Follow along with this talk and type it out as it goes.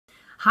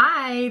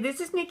Hi, this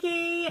is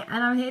Nikki,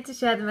 and I'm here to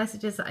share the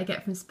messages that I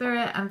get from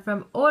Spirit and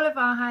from all of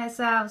our higher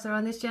selves who are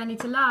on this journey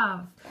to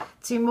love,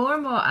 to more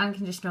and more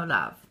unconditional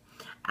love,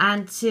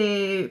 and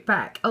to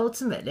back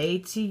ultimately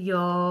to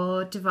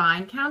your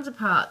divine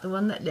counterpart, the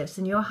one that lives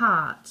in your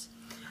heart.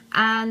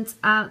 And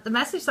the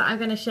message that I'm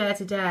going to share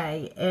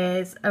today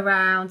is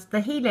around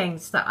the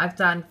healings that I've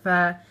done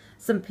for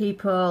some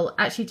people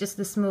actually just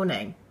this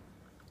morning,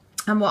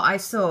 and what I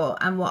saw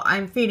and what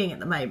I'm feeling at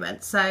the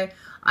moment. So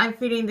I'm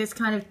feeling this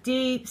kind of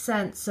deep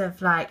sense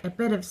of like a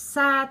bit of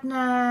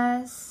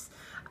sadness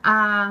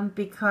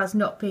because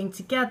not being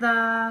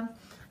together,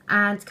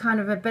 and kind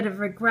of a bit of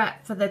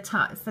regret for the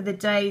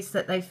days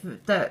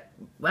that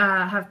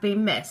have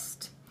been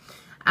missed.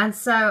 And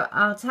so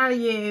I'll tell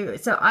you,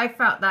 so I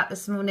felt that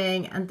this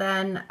morning, and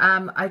then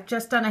I've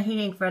just done a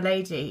healing for a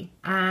lady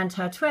and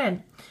her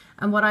twin,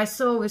 and what I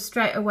saw was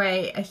straight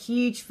away a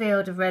huge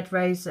field of red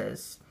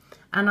roses.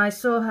 And I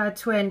saw her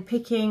twin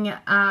picking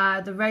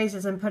the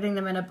roses and putting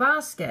them in a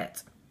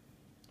basket.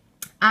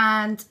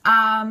 And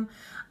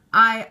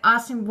I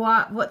asked him,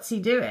 what's he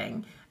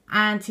doing?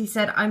 And he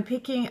said, I'm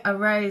picking a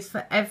rose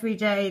for every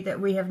day that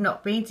we have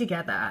not been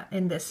together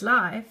in this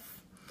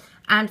life,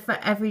 and for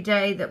every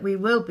day that we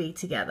will be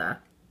together.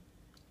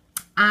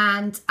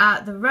 And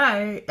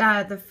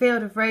the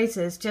field of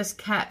roses just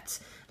kept,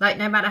 like,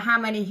 no matter how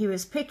many he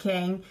was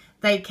picking,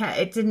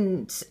 it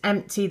didn't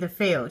empty the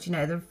field. You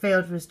know, the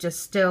field was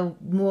just still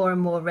more and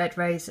more red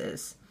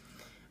roses,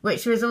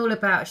 which was all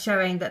about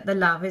showing that the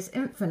love is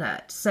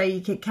infinite. So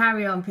you could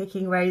carry on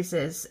picking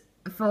roses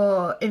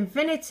for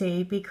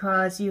infinity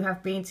because you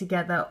have been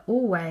together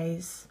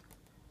always.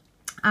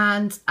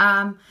 And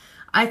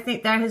I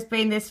think there has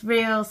been this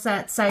real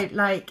sense. So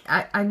like,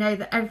 I know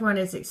that everyone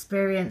is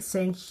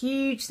experiencing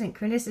huge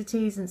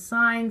synchronicities and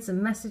signs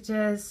and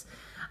messages.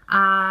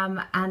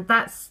 And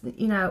that's,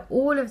 you know,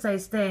 all of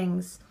those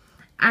things.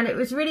 And it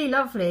was really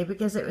lovely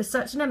because it was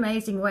such an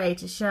amazing way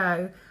to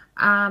show,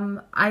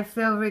 I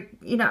feel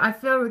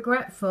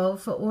regretful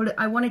for all.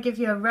 I want to give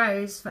you a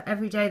rose for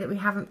every day that we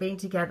haven't been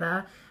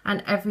together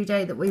and every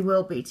day that we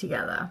will be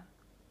together.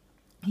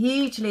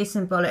 Hugely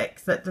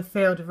symbolic that the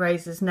field of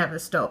roses never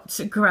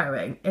stopped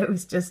growing. It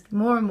was just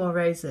more and more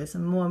roses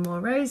and more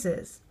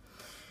roses.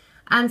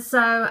 And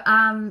so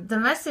the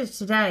message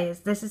today is,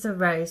 this is a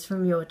rose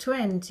from your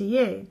twin to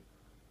you.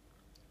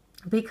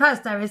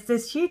 Because there is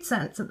this huge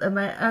sense at the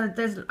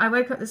moment. I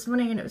woke up this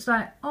morning and it was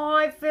like, oh,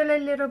 I feel a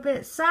little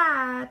bit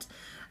sad,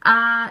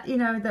 you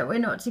know, that we're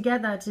not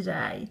together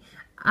today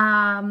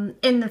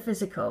in the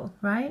physical,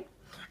 right?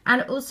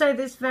 And also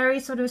this very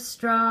sort of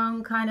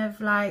strong kind of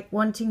like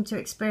wanting to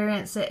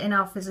experience it in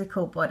our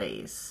physical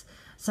bodies.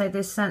 So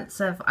this sense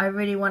of, I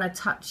really want to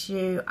touch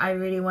you. I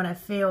really want to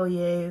feel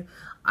you.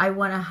 I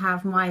want to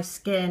have my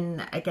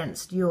skin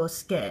against your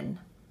skin.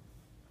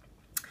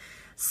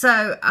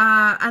 So,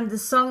 and the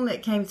song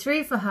that came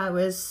through for her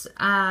was,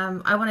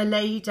 I want to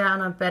lay you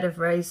down on a bed of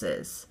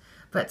roses,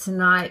 but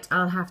tonight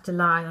I'll have to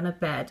lie on a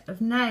bed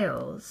of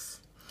nails.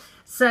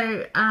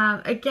 So,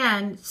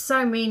 again,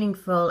 so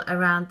meaningful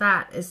around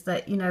that is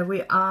that, you know,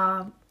 we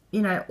are,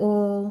 you know,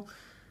 all,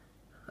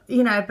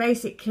 you know,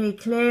 basically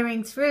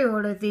clearing through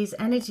all of these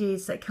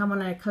energies that come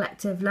on a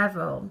collective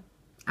level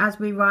as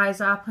we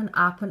rise up and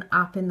up and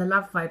up in the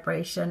love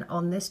vibration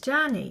on this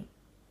journey.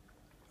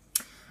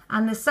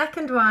 And the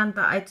second one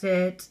that I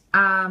did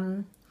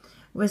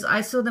was,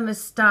 I saw them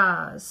as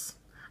stars,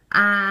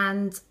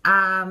 and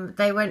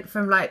they went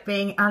from like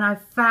being, and I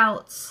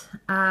felt,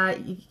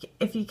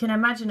 if you can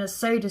imagine a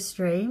soda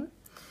stream,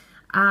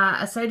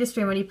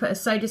 when you put a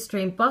soda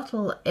stream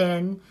bottle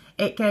in,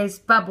 it goes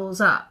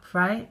bubbles up,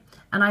 right?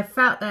 And I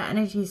felt that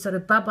energy sort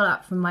of bubble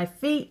up from my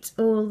feet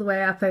all the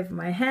way up over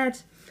my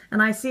head.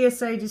 And I see a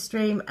soda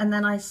stream, and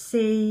then I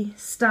see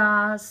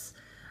stars,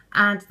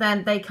 and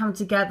then they come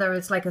together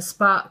as like a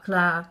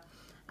sparkler.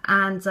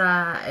 And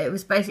it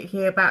was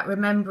basically about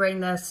remembering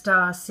their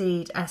star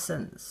seed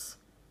essence.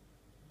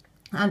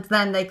 And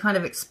then they kind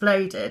of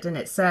exploded, and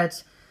it said,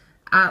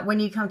 when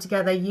you come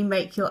together, you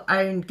make your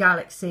own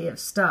galaxy of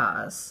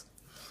stars.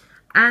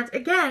 And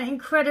again,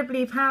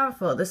 incredibly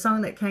powerful. The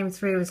song that came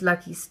through was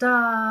Lucky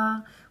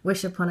Star,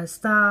 Wish Upon a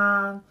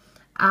Star,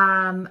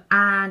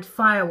 and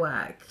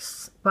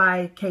Fireworks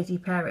by Katy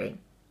Perry.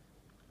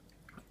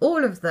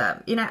 All of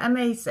them, you know,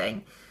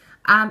 amazing.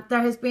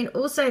 There has been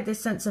also this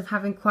sense of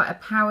having quite a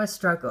power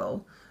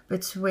struggle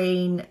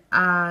between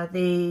the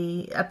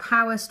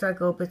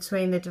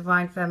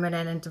divine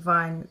feminine and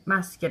divine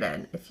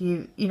masculine. If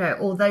you know,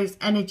 all those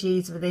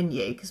energies within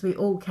you, because we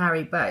all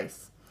carry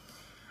both.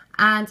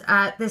 And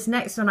this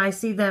next one, I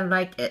see them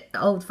like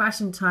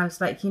old-fashioned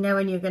times, like, you know,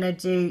 when you're going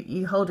to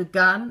you hold a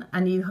gun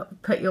and you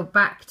put your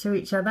back to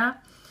each other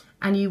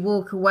and you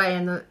walk away,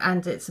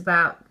 and it's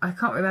about, I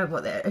can't remember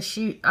what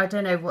I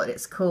don't know what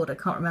it's called, I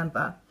can't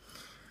remember.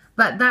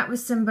 But that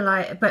was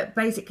symbolized, but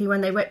basically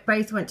when they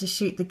both went to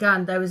shoot the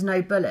gun, there was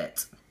no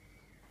bullet.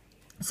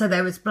 So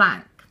there was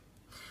blank.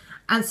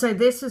 And so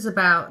this was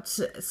about,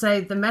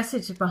 so the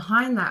message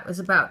behind that was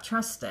about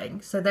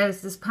trusting. So there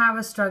was this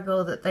power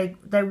struggle that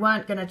they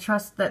weren't going to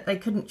trust, that they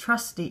couldn't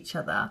trust each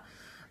other.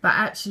 But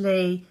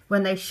actually,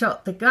 when they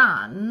shot the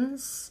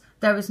guns,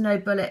 there was no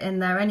bullet in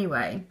there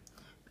anyway.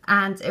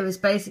 And it was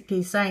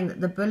basically saying that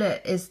the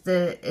bullet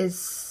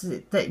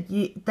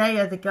they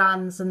are the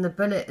guns, and the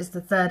bullet is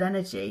the third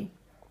energy,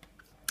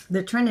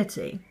 the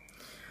Trinity.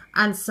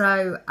 And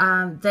so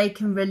they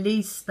can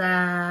release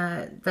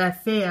their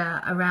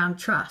fear around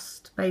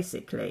trust,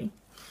 basically.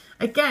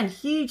 Again,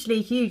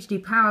 hugely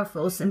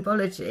powerful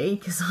symbology,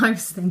 because I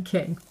was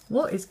thinking,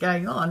 what is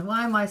going on?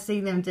 Why am I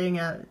seeing them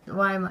doing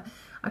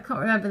I can't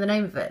remember the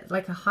name of it,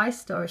 like a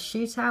heist or a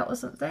shootout or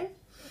something.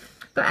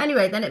 But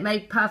anyway, then it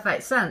made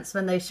perfect sense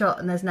when they shot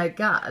and there's no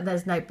gun and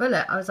there's no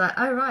bullet. I was like,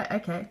 oh, right,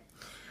 okay.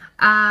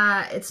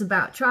 It's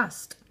about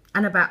trust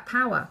and about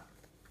power.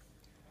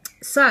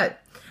 So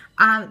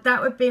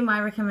that would be my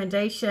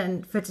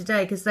recommendation for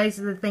today, because those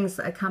are the things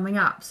that are coming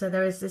up. So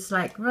there is this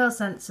like real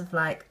sense of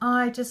like, oh,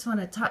 I just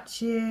want to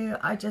touch you.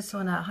 I just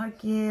want to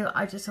hug you.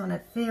 I just want to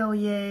feel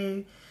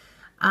you.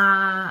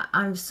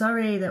 I'm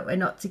sorry that we're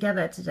not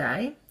together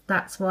today.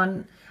 That's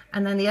one.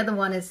 And then the other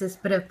one is this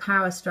bit of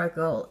power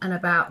struggle and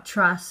about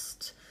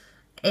trust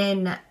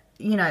in,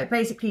 you know,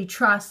 basically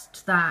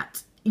trust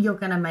that you're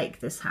going to make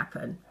this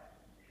happen.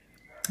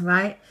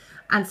 Right?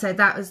 And so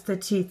that was the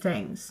two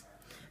things.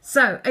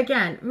 So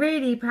again,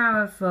 really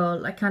powerful,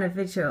 like kind of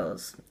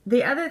visuals.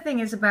 The other thing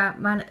is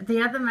about,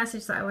 the other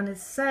message that I wanted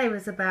to say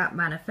was about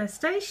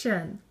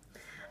manifestation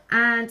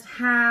and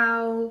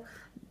how,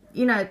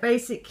 you know,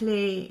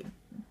 basically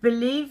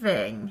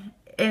believing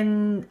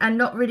in and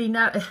not really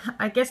know.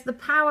 I guess the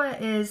power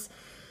is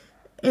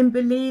in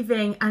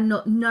believing and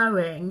not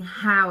knowing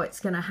how it's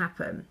going to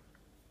happen.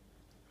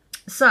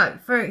 So,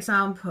 for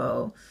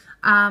example,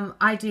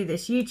 I do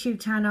this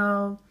YouTube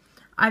channel.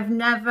 I've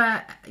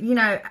never, you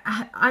know,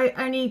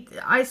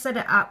 I set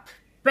it up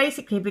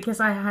basically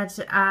because I had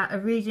a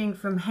reading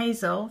from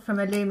Hazel from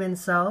Illumined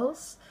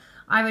Souls.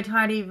 I would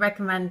highly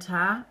recommend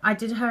her. I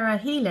did her a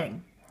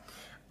healing.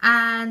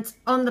 And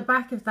on the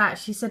back of that,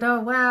 she said, oh,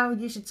 well,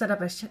 you should set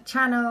up a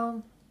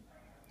channel.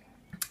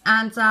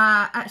 And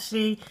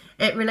actually,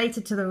 it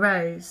related to the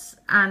rose.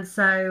 And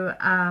so,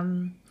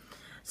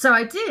 so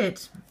I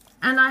did.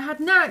 And I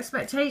had no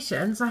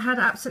expectations. I had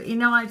absolutely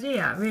no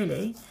idea,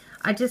 really.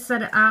 I just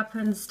set it up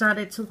and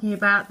started talking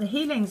about the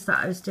healings that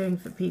I was doing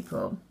for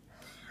people.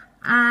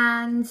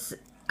 And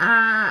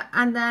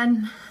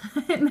then,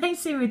 it may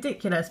seem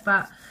ridiculous,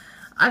 but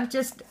I've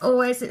just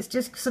always, it's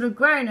just sort of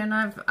grown, and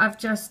I've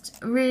just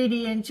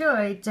really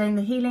enjoyed doing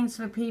the healings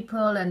for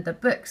people and the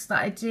books that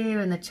I do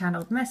and the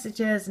channeled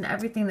messages and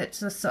everything that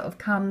just sort of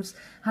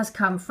has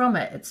come from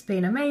it. It's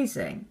been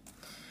amazing.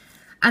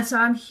 And so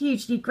I'm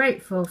hugely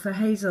grateful for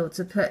Hazel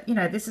to put, you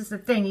know, this is the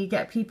thing, you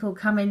get people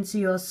come into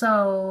your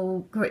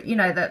soul, you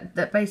know,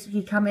 that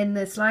basically come in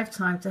this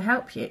lifetime to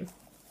help you.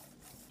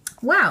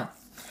 Well,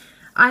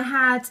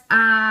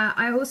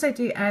 I also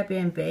do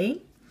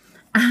Airbnb,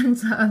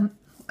 and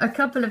a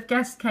couple of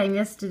guests came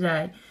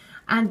yesterday,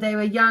 and they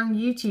were young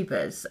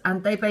YouTubers,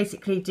 and they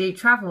basically do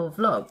travel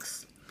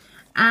vlogs.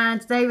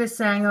 And they were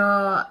saying,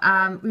 oh,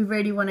 we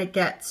really want to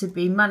get to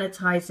be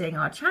monetizing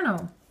our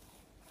channel.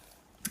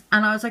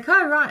 And I was like,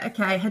 oh, right,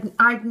 okay.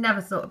 I'd never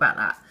thought about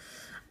that.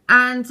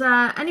 And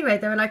anyway,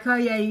 they were like, oh,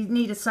 yeah, you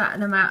need a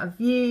certain amount of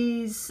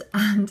views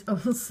and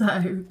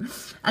also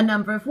a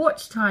number of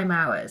watch time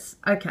hours.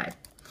 Okay.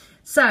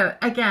 So,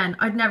 again,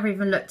 I'd never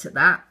even looked at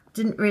that.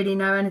 Didn't really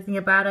know anything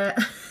about it.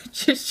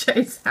 Just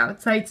shows how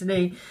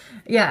totally,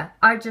 yeah,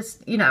 I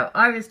just, you know,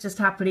 I was just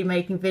happily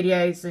making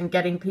videos and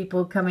getting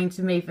people coming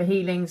to me for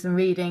healings and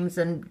readings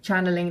and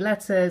channeling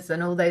letters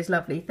and all those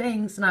lovely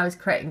things. And I was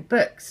creating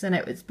books, and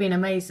it's been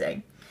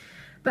amazing.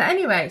 But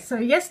anyway, so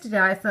yesterday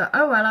I thought,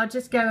 oh, well, I'll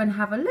just go and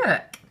have a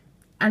look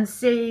and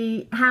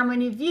see how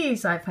many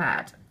views I've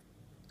had.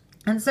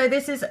 And so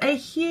this is a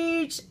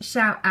huge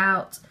shout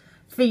out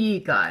for you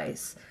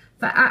guys.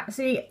 For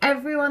absolutely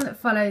everyone that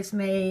follows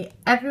me,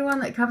 everyone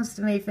that comes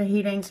to me for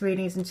healings,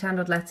 readings and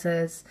channeled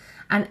letters,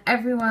 and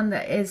everyone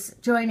that is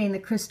joining the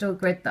crystal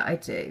grid that I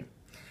do.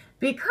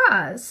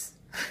 Because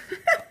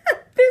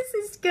this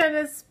is going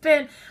to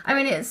spin. I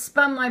mean, it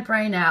spun my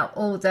brain out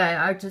all day.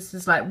 I just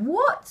was like,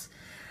 what?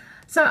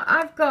 So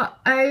I've got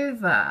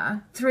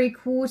over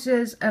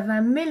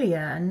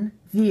 750,000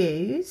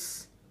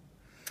 views.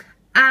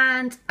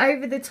 And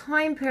over the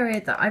time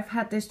period that I've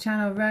had this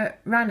channel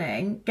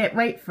running,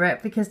 wait for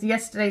it, because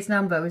yesterday's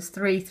number was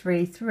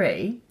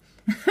 333,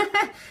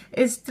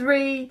 is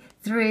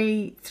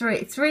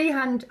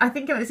 300, I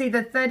think it was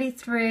either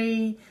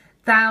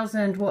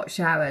 33,000 watch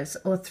hours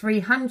or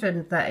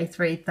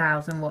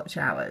 333,000 watch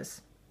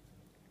hours.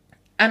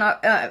 And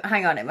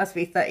hang on, it must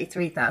be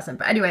 33,000.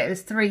 But anyway, it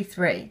was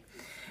 33.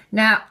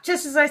 Now,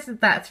 just as I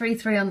said that,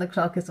 33 on the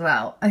clock as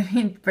well. I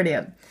mean,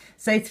 brilliant.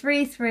 So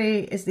 33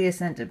 is the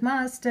Ascended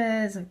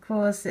Masters. Of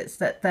course, it's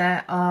that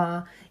there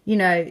are, you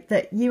know,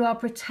 that you are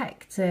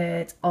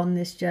protected on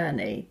this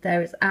journey.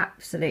 There is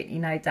absolutely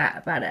no doubt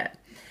about it.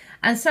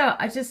 And so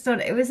I just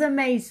thought it was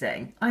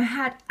amazing. I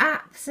had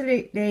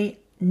absolutely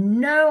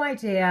no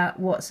idea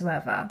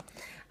whatsoever.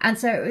 And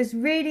so it was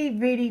really,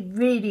 really,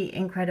 really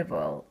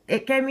incredible.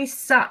 It gave me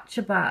such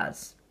a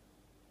buzz.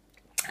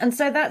 And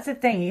so that's the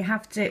thing, you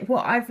have to,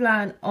 what I've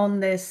learned on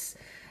this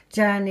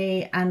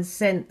journey and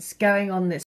since going on this